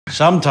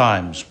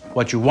Sometimes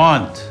what you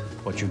want,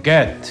 what you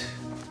get,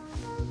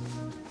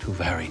 two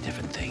very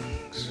different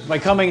things. By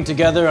coming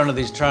together under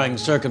these trying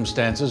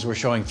circumstances, we're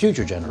showing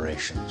future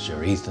generations, your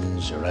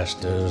Ethans, your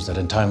Esthers, that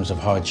in times of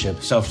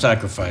hardship,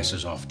 self-sacrifice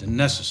is often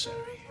necessary.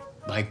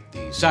 Like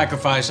the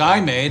sacrifice I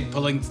made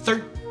pulling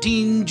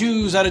 13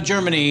 Jews out of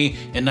Germany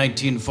in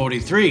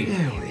 1943.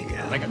 There we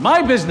go. Like in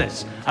my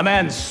business, a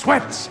man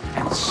sweats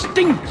and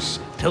stinks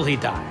till he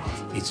dies.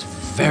 It's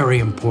very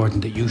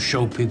important that you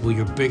show people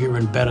you're bigger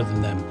and better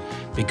than them,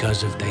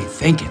 because if they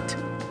think it,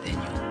 then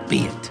you'll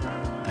be it.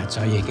 That's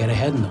how you get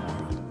ahead in the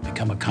world,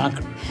 become a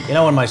conqueror. You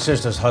know, when my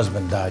sister's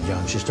husband died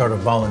young, she started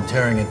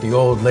volunteering at the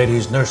old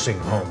ladies' nursing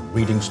home,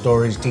 reading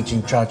stories,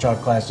 teaching cha-cha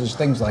classes,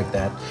 things like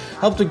that.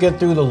 Helped her get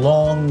through the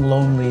long,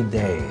 lonely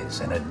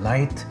days. And at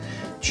night,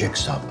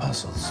 jigsaw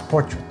puzzles,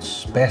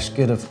 portraits,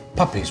 basket of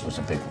puppies was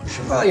a big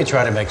one. Well, you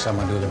try to make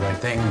someone do the right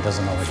thing, it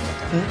doesn't always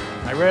work out.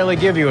 I rarely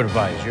give you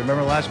advice. You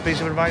remember the last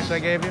piece of advice I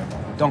gave you?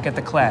 Don't get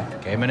the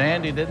clap. Came in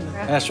handy, didn't it?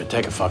 Esther,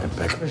 take a fucking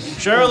pic.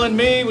 Cheryl and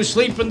me, we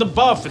sleep in the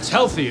buff. It's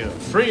healthier,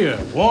 freer,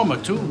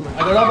 warmer, too.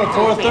 I get up at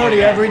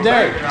 4:30 every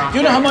day. Do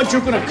you know how much you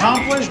can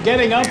accomplish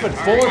getting up at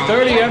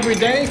 4:30 every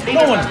day?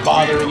 No one's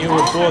bothering you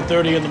at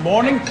 4:30 in the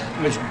morning.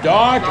 It's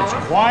dark, it's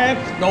quiet.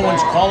 No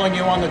one's calling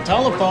you on the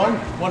telephone.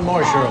 One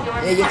more, Cheryl.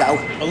 There you go.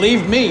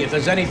 Believe me, if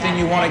there's anything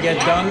you want to get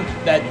done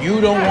that you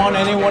don't want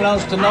anyone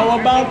else to know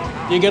about,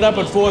 you get up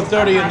at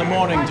 4:30 in the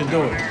morning to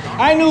do it.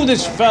 I knew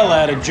this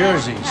fella out of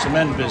Jersey,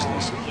 cement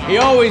business. He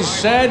always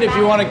said if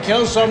you want to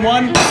kill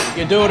someone,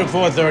 you do it at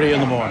 4:30 in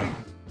the morning.